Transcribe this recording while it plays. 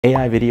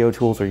AI video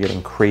tools are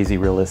getting crazy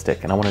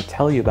realistic, and I want to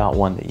tell you about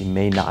one that you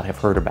may not have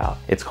heard about.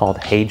 It's called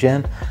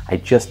HeyGen. I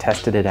just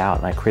tested it out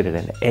and I created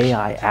an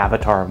AI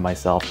avatar of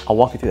myself. I'll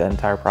walk you through that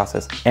entire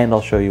process and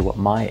I'll show you what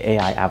my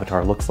AI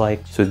avatar looks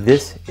like. So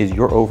this is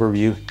your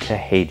overview to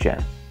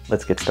HeyGen.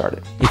 Let's get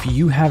started. If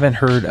you haven't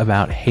heard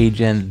about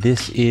HeyGen,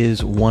 this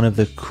is one of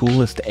the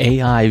coolest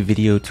AI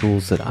video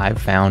tools that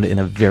I've found in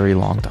a very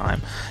long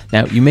time.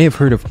 Now, you may have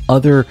heard of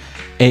other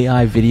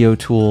AI video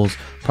tools.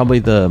 Probably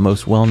the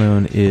most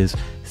well-known is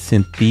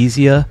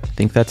Synthesia, I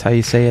think that's how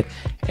you say it,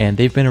 and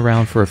they've been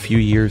around for a few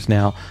years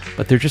now,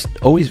 but they're just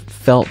always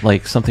felt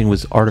like something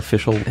was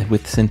artificial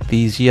with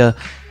Synthesia,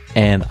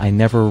 and I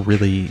never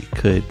really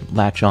could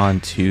latch on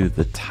to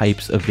the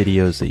types of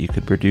videos that you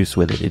could produce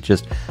with it. It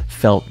just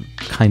felt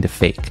kind of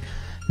fake.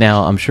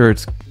 Now, I'm sure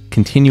it's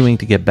continuing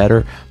to get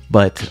better,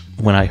 but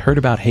when I heard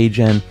about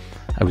HeyGen,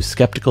 I was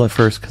skeptical at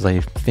first because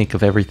I think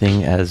of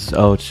everything as,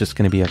 oh, it's just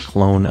going to be a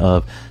clone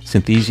of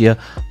Synthesia,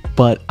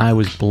 but I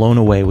was blown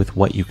away with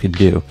what you could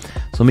do.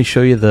 So let me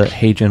show you the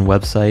HeyGen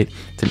website.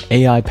 It's an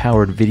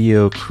AI-powered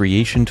video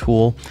creation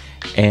tool,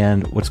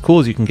 and what's cool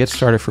is you can get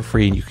started for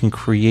free and you can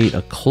create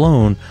a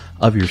clone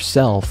of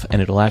yourself,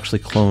 and it'll actually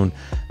clone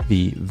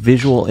the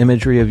visual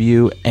imagery of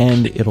you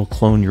and it'll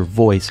clone your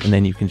voice, and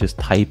then you can just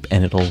type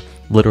and it'll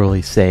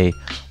literally say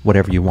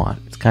whatever you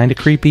want. It's kind of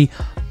creepy,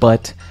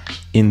 but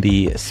in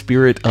the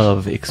spirit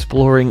of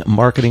exploring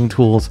marketing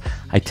tools,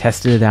 I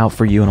tested it out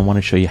for you and I want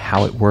to show you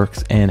how it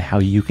works and how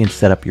you can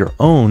set up your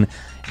own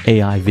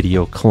AI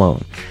video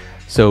clone.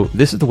 So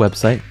this is the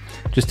website.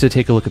 Just to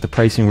take a look at the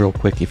pricing real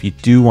quick, if you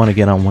do want to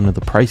get on one of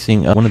the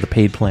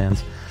paid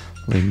plans,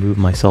 let me move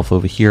myself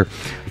over here.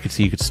 You can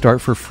see you could start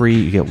for free.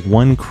 You get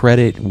 1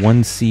 credit,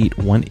 1 seat,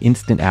 1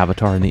 instant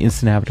avatar, and the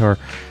instant avatar,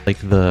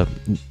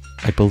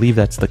 I believe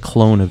that's the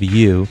clone of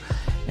you.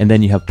 And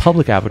then you have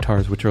public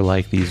avatars, which are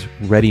like these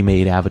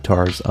ready-made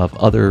avatars of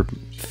other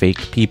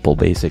fake people,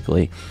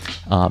 basically.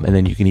 And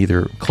then you can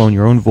either clone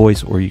your own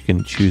voice or you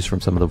can choose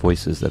from some of the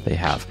voices that they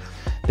have.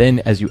 Then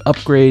as you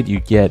upgrade, you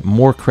get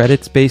more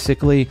credits,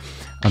 basically.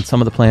 On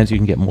some of the plans, you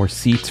can get more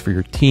seats for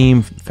your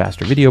team,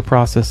 faster video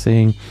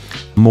processing,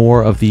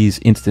 more of these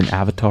instant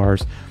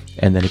avatars.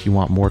 And then if you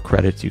want more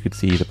credits, you could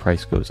see the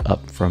price goes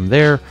up from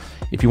there.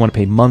 If you want to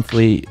pay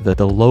monthly,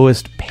 the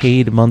lowest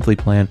paid monthly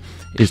plan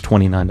is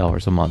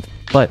 $29 a month.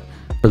 But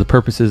for the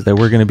purposes that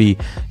we're going to be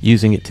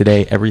using it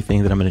today,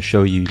 everything that I'm going to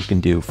show you, you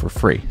can do for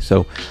free.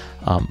 So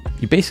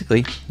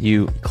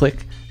you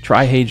click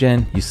try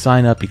HeyGen, you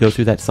sign up, you go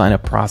through that sign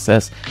up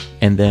process,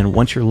 and then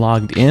once you're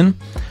logged in,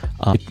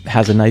 it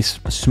has a nice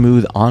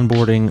smooth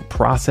onboarding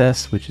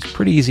process, which is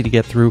pretty easy to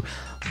get through.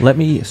 Let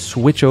me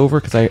switch over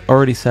because I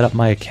already set up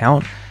my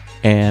account,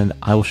 and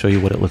I will show you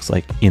what it looks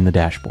like in the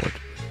dashboard.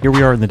 Here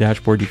we are in the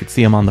dashboard. You can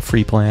see I'm on the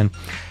free plan,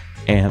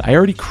 and I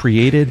already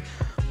created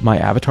my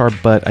avatar,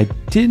 but I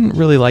didn't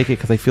really like it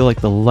because I feel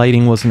like the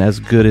lighting wasn't as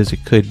good as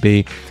it could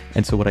be.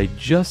 And so what I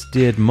just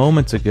did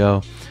moments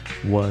ago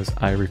was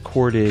I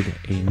recorded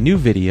a new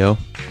video.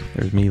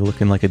 There's me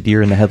looking like a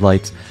deer in the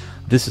headlights.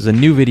 This is a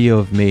new video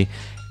of me,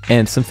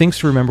 and some things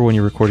to remember when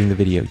you're recording the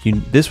video.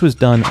 This was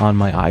done on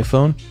my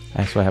iPhone.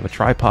 So I have a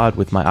tripod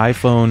with my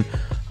iPhone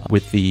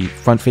with the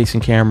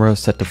front-facing camera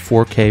set to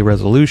 4K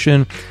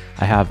resolution.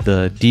 I have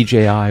the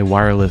DJI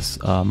wireless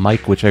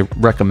mic, which I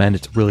recommend.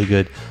 It's a really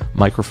good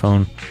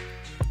microphone.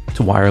 It's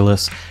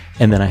wireless.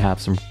 And then I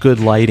have some good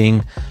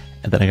lighting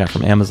that I got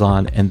from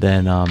Amazon. And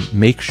then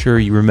make sure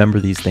you remember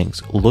these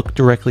things. Look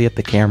directly at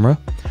the camera.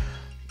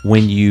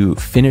 When you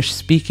finish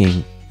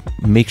speaking,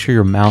 make sure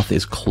your mouth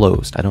is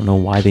closed. I don't know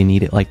why they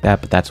need it like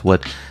that, but that's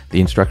what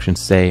the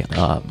instructions say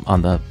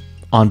on the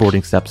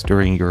onboarding steps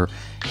during your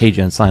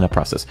HeyGen sign-up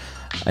process.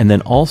 And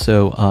then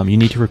also, you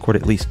need to record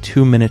at least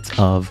 2 minutes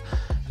of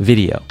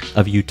video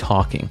of you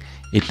talking.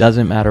 It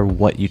doesn't matter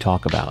what you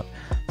talk about.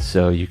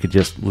 So you could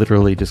just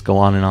literally just go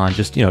on and on,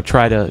 just,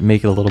 try to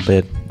make it a little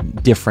bit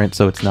different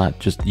so it's not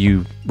just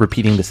you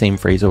repeating the same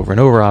phrase over and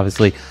over,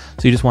 obviously.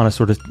 So you just want to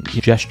sort of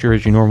gesture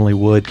as you normally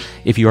would.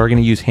 If you are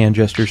going to use hand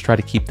gestures, try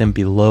to keep them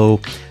below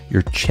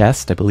your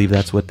chest. I believe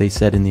that's what they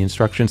said in the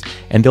instructions.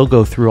 And they'll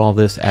go through all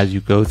this as you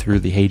go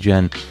through the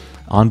HeyGen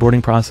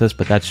onboarding process,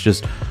 but that's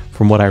just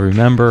from what I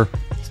remember.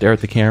 Stare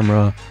at the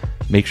camera,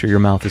 make sure your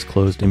mouth is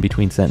closed in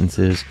between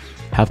sentences,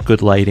 have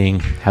good lighting,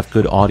 have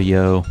good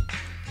audio,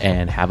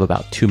 and have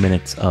about 2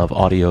 minutes of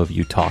audio of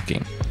you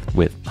talking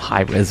with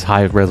as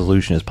high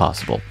resolution as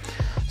possible.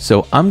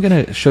 So I'm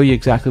going to show you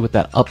exactly what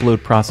that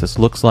upload process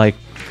looks like.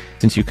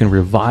 Since you can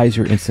revise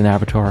your instant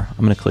avatar,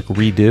 I'm going to click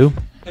redo.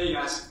 Hey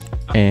guys.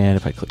 And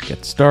if I click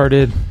get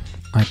started,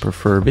 I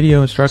prefer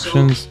video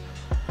instructions.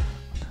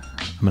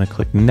 I'm going to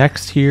click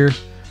next here,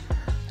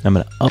 and I'm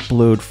going to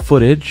upload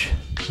footage,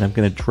 and I'm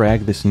going to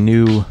drag this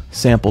new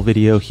sample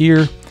video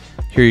here.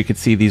 Here you can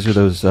see these are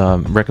those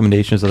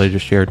recommendations that I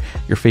just shared.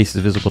 Your face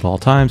is visible at all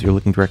times. You're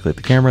looking directly at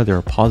the camera. There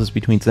are pauses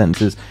between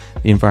sentences.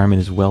 The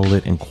environment is well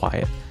lit and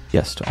quiet.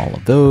 Yes to all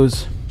of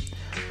those.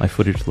 My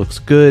footage looks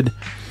good.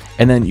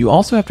 And then you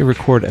also have to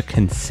record a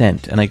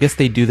consent. And I guess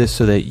they do this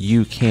so that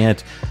you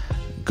can't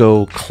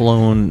go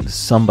clone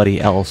somebody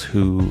else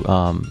who,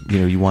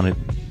 you want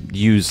to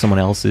use someone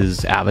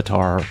else's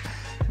avatar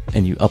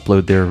and you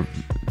upload their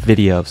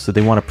video. So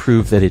they want to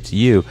prove that it's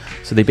you.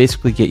 So they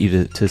basically get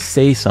you to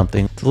say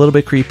something. It's a little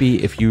bit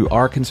creepy. If you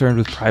are concerned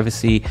with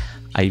privacy,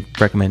 I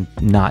recommend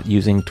not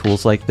using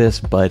tools like this.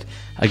 But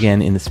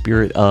again, in the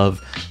spirit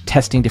of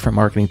testing different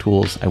marketing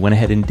tools, I went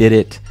ahead and did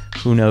it.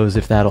 Who knows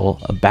if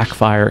that'll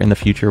backfire in the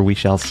future? We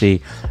shall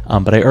see.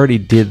 But I already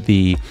did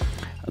the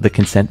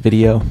consent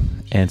video,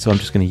 and so I'm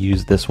just going to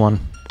use this one.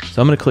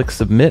 So I'm going to click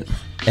submit,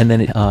 and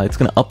then it's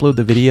going to upload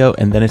the video,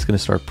 and then it's going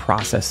to start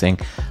processing.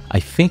 I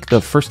think the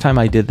first time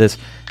I did this,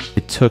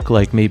 it took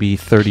like maybe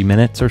 30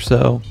 minutes or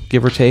so,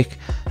 give or take.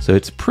 So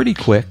it's pretty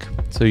quick.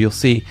 So you'll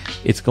see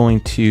it's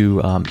going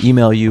to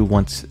email you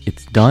once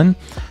it's done.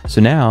 So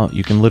now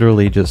you can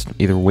literally just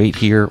either wait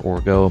here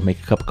or go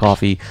make a cup of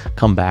coffee,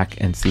 come back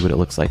and see what it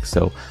looks like.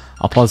 So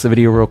I'll pause the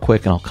video real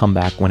quick and I'll come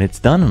back when it's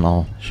done and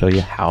I'll show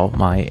you how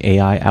my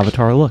AI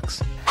avatar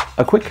looks.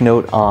 A quick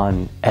note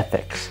on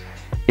ethics.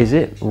 Is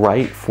it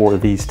right for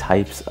these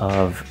types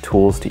of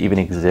tools to even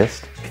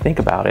exist? If you think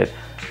about it,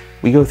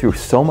 we go through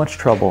so much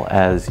trouble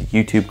as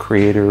YouTube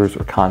creators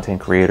or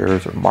content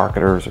creators or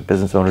marketers or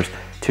business owners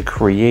to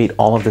create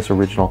all of this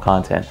original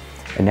content.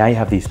 And now you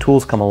have these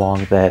tools come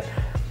along that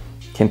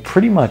can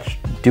pretty much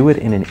do it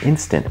in an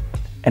instant.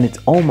 And it's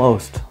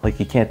almost like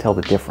you can't tell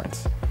the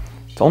difference.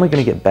 It's only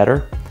going to get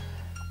better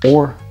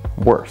or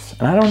worse.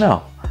 And I don't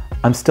know.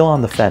 I'm still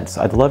on the fence.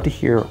 I'd love to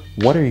hear,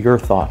 what are your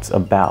thoughts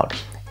about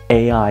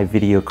AI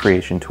video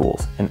creation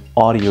tools and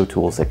audio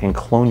tools that can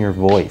clone your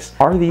voice?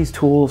 Are these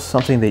tools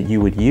something that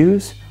you would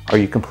use? Are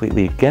you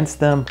completely against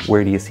them?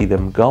 Where do you see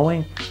them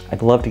going?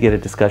 I'd love to get a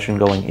discussion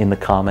going in the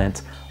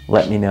comments.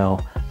 Let me know.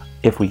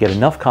 If we get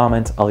enough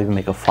comments, I'll even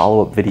make a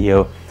follow-up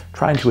video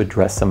trying to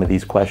address some of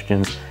these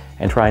questions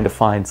and trying to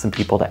find some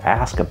people to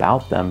ask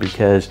about them,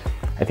 because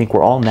I think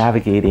we're all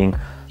navigating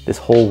this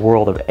whole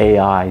world of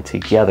AI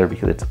together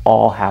because it's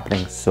all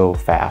happening so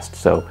fast.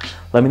 So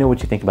let me know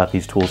what you think about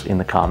these tools in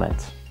the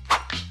comments.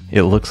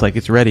 It looks like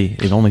it's ready.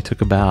 It only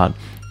took about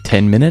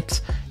 10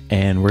 minutes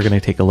and we're gonna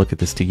take a look at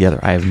this together.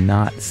 I have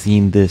not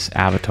seen this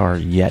avatar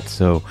yet,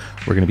 so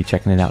we're gonna be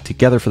checking it out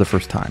together for the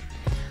first time.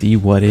 See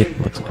what it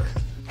looks like.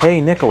 Hey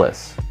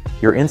Nicholas,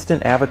 your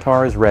instant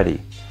avatar is ready.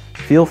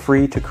 Feel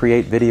free to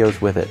create videos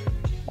with it.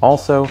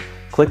 Also,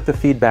 click the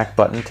feedback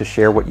button to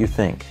share what you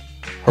think.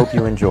 Hope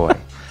you enjoy.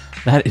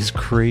 That is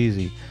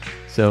crazy.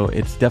 So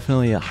it's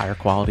definitely a higher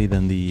quality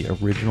than the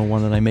original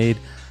one that I made.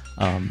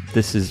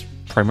 This is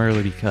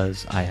primarily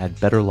because I had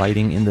better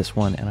lighting in this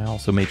one, and I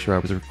also made sure I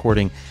was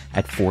recording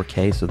at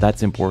 4K, so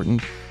that's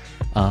important.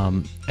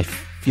 I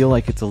feel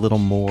like it's a little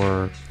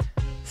more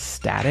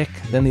static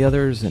than the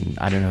others, and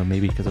I don't know,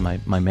 maybe because of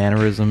my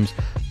mannerisms,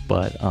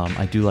 but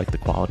I do like the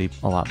quality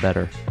a lot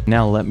better.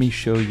 Now let me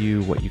show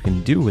you what you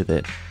can do with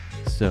it.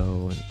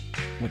 So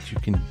what you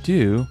can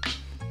do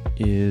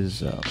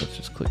is, let's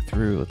just click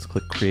through, let's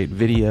click create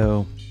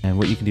video, and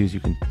what you can do is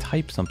you can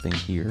type something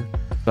here,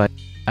 but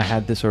I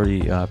had this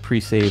already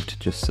pre-saved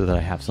just so that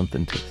I have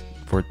something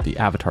for the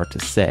avatar to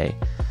say.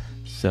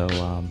 So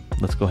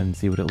let's go ahead and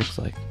see what it looks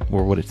like,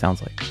 or what it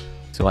sounds like.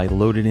 So I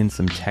loaded in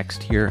some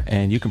text here,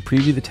 and you can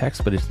preview the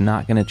text, but it's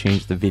not going to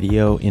change the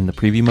video in the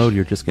preview mode.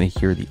 You're just going to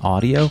hear the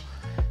audio,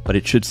 but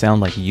it should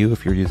sound like you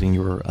if you're using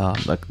your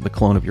the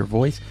clone of your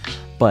voice.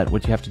 But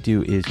what you have to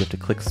do is you have to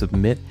click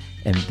submit,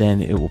 and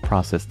then it will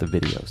process the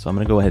video. So I'm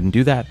going to go ahead and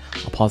do that.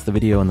 I'll pause the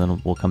video, and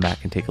then we'll come back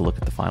and take a look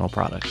at the final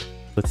product.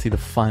 Let's see the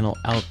final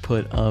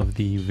output of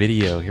the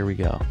video. Here we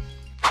go.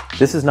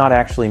 This is not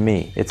actually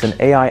me. It's an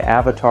AI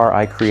avatar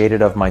I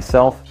created of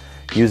myself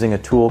using a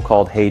tool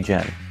called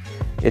HeyGen.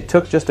 It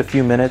took just a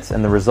few minutes,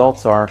 and the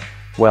results are,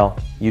 well,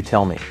 you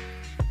tell me.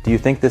 Do you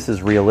think this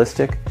is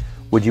realistic?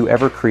 Would you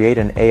ever create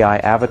an AI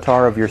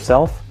avatar of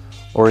yourself?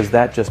 Or is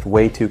that just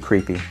way too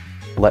creepy?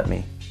 Let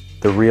me,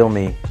 the real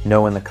me,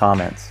 know in the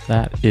comments.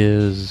 That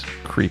is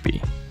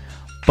creepy,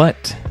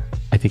 but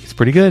I think it's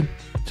pretty good.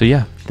 So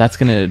yeah, that's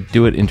gonna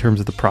do it in terms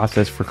of the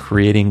process for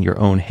creating your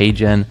own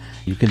HeyGen.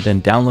 You can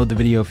then download the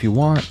video if you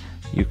want.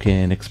 You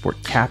can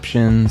export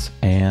captions,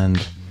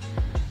 and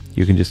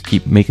you can just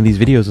keep making these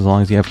videos as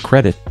long as you have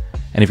credit.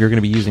 And if you're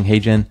gonna be using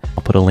HeyGen,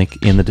 I'll put a link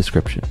in the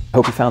description. I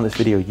hope you found this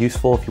video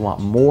useful. If you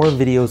want more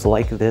videos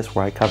like this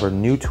where I cover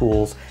new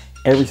tools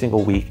every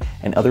single week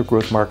and other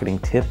growth marketing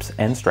tips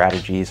and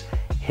strategies,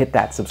 hit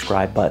that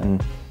subscribe button.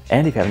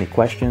 And if you have any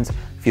questions,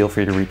 feel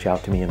free to reach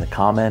out to me in the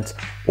comments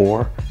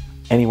or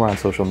anywhere on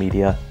social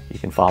media. You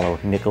can follow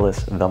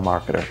Nicholas the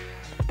Marketer.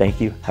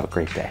 Thank you. Have a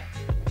great day.